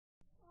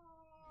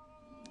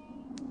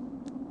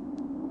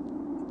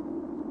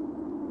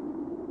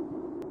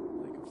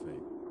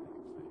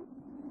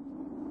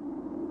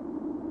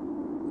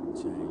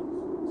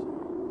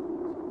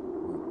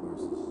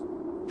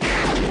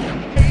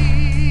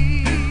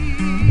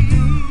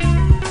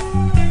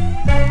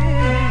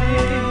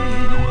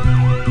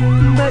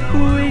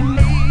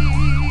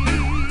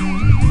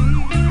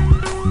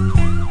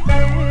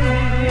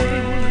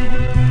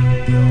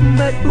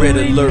Red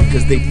alert,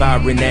 cause they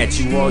firing at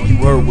you. All you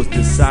heard was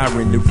the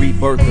siren, the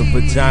rebirth of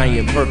a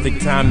giant.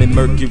 Perfect timing,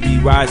 mercury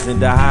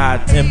rising to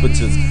high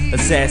temperatures.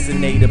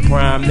 Assassinate a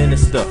prime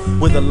minister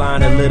with a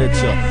line of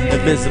literature.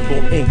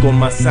 Invisible ink on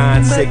my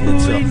sign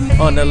signature.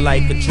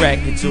 Unlike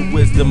attracted to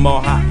wisdom,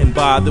 all hot and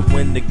bothered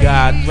when the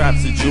God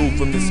drops a jewel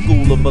from the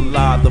school of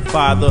Allah the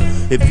Father.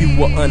 If you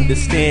were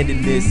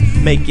understanding this,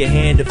 make your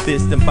hand a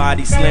fist and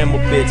body slam a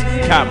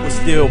bitch. Cop with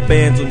steel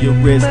bands on your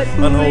wrist.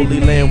 Unholy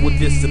land will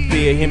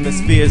disappear.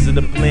 Hemispheres of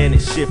the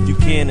planet shift. You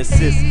can't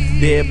assist.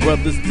 Dead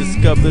brothers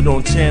discovered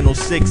on channel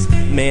 6.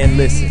 Man,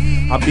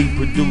 listen, I'll be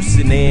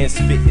producing and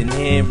spitting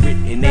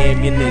handwritten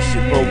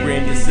ammunition.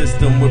 Program your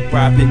system with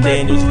Prophet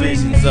Daniel's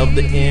visions of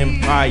the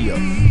empire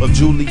of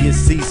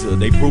Julius Caesar.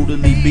 They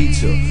brutally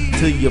beat you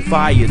till you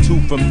fire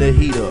two from the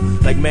heater.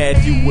 Like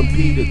Matthew and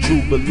Peter,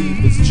 true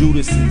believers,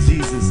 Judas and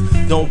Jesus.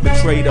 Don't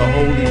betray the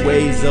holy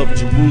ways of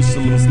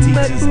Jerusalem's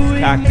teachers.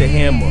 Cock the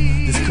hammer.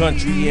 This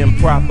country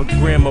improper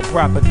grammar.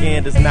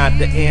 Propaganda's not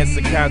the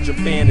answer.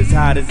 Contraband is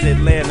hot as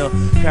Atlanta.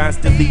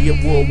 Constantly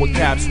at war with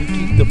cops. We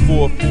keep the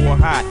 4-4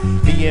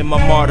 hot. Me and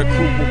my martyr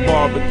crew will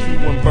barbecue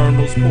and burn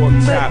those pork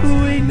chops.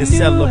 Then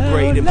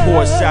celebrate and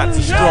pour shots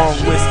of strong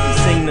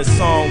whiskey. Sing the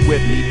song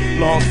with me.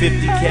 Long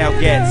 50 cal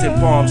gats and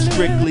palms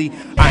strictly.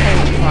 I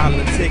ain't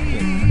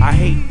politicking. I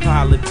hate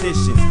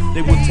politicians.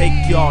 They will take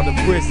y'all to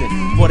prison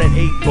for that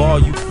 8-ball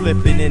you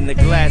flipping in the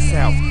glass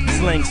house.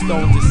 Slang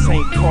stones to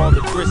St. Paul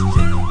the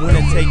Christian. When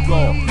it take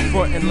off,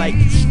 frontin' like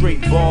you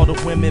straight ball the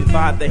women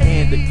by the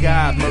hand of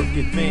God. Merc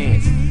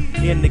advance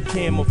in the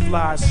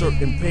camouflage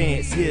certain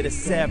pants. Here to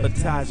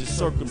sabotage your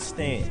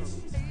circumstance.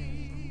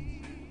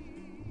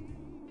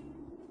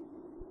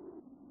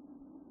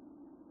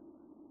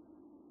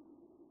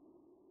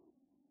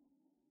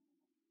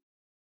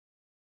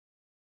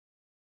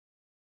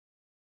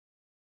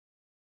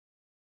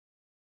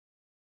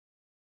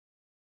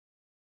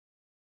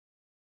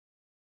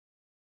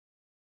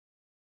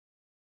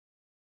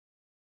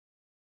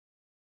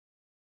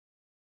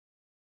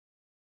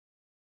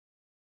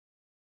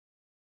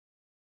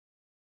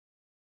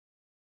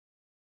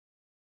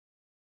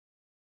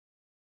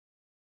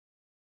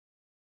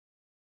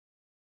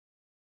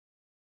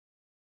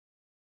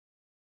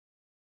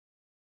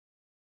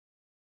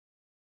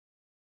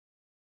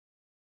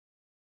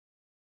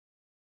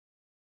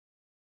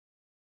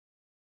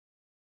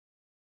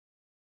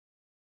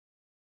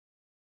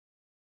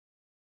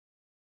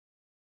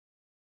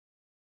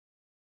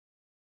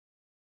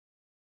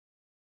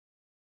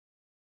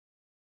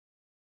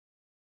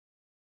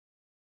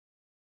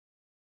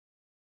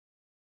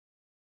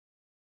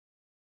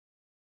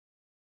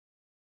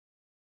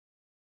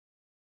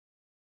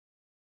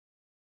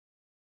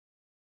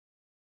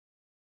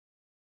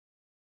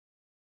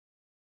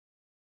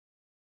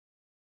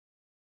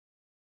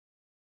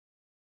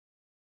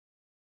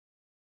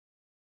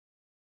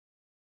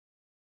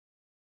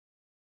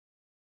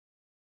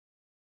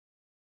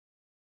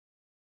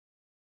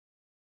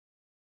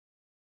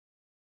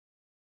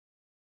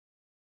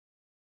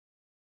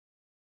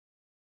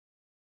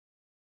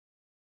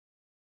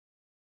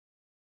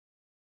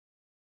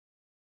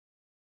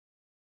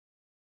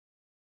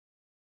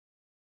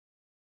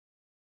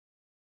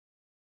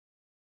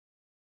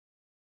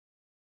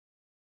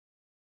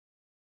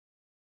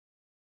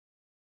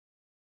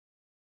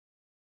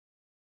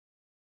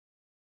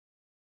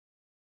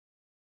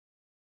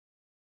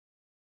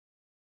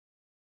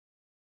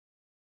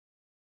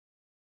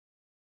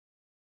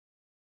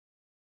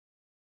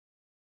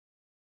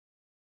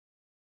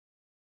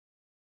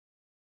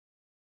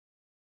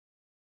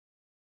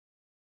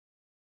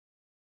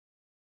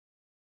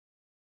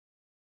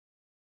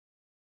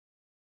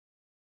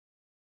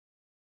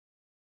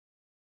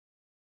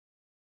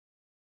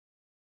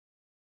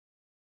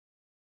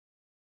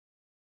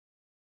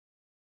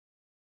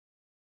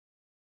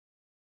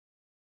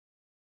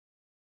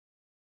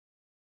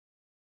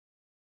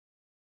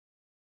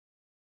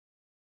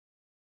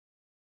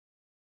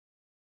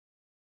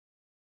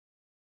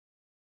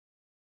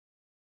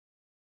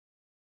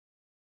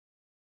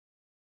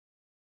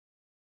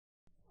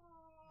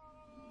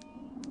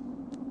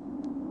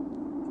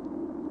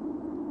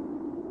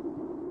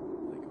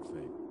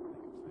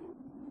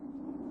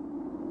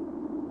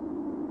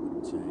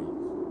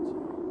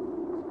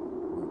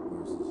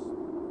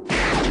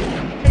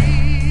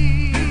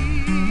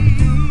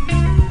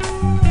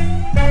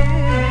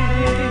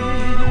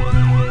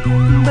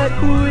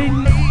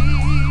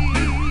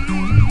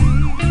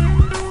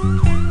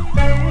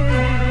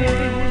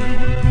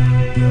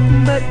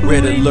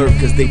 Red alert,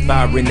 cause they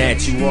firing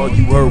at you. All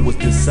you heard was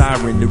the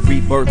siren, the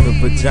rebirth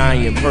of a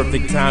giant.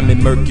 Perfect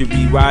timing,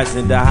 mercury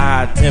rising to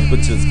high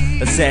temperatures.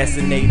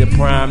 Assassinate a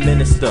prime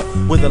minister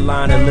with a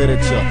line of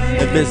literature.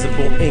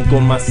 Invisible ink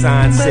on my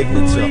sign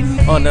signature.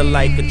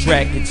 Unlike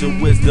attracted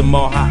to wisdom,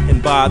 all hot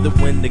and bothered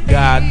when the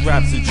God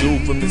drops a jewel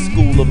from the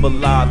school of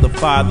Allah the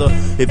Father.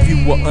 If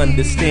you were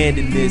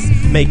understanding this,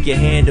 make your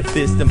hand a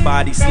fist and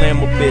body slam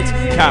a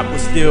bitch. Cop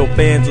with steel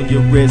bands on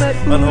your wrist.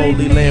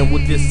 Unholy land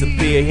will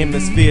disappear.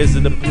 Hemispheres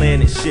of the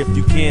planet shift,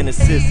 you can't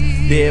assist.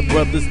 Dead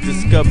brothers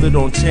discovered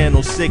on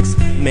Channel 6.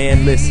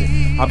 Man,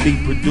 listen, I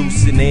be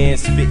producing and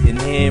spitting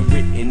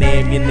handwritten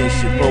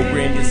ammunition.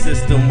 Program your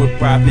system with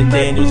Prophet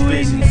Daniel's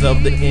visions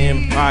of the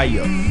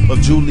empire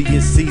of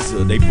Julius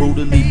Caesar. They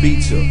brutally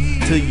beat you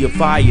till you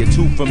fire,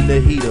 two from the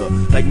heater.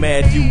 Like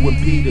Matthew and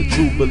Peter,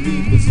 true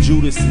believers,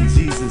 Judas and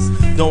Jesus.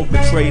 Don't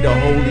betray the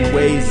holy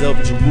ways of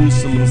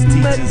Jerusalem's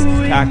teachers.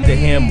 Cock the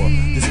hammer,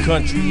 this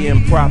country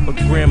improper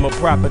grammar.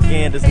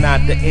 Propaganda's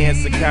not the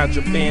answer.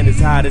 Contraband as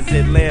hot as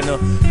Atlanta.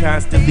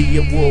 Constantly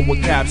at war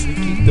with cops, we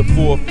keep the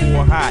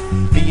 4-4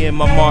 hot. Me and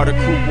my martyr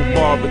crew will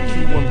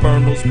barbecue and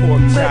burn those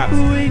pork chops.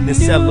 Then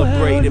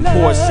celebrate and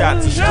pour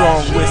shots of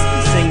strong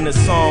whiskey. Sing the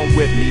song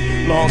with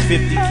me. Long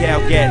 50 cal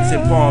gats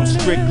and palms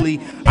strictly.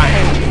 I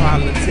ain't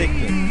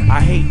politicking, I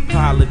hate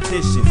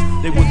politicians.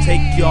 They will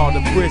take y'all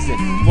to prison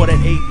for that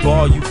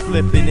 8-ball you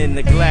flipping in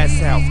the glass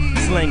house.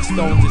 Slang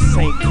stones to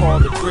St. Paul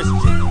the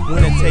Christian.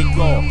 Winner take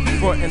all,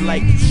 frontin'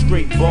 like you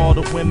straight ball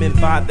the women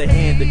by the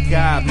hand of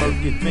God.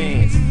 Merc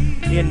advance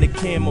in the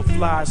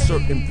camouflage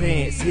certain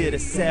pants, here to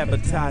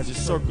sabotage your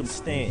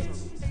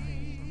circumstance.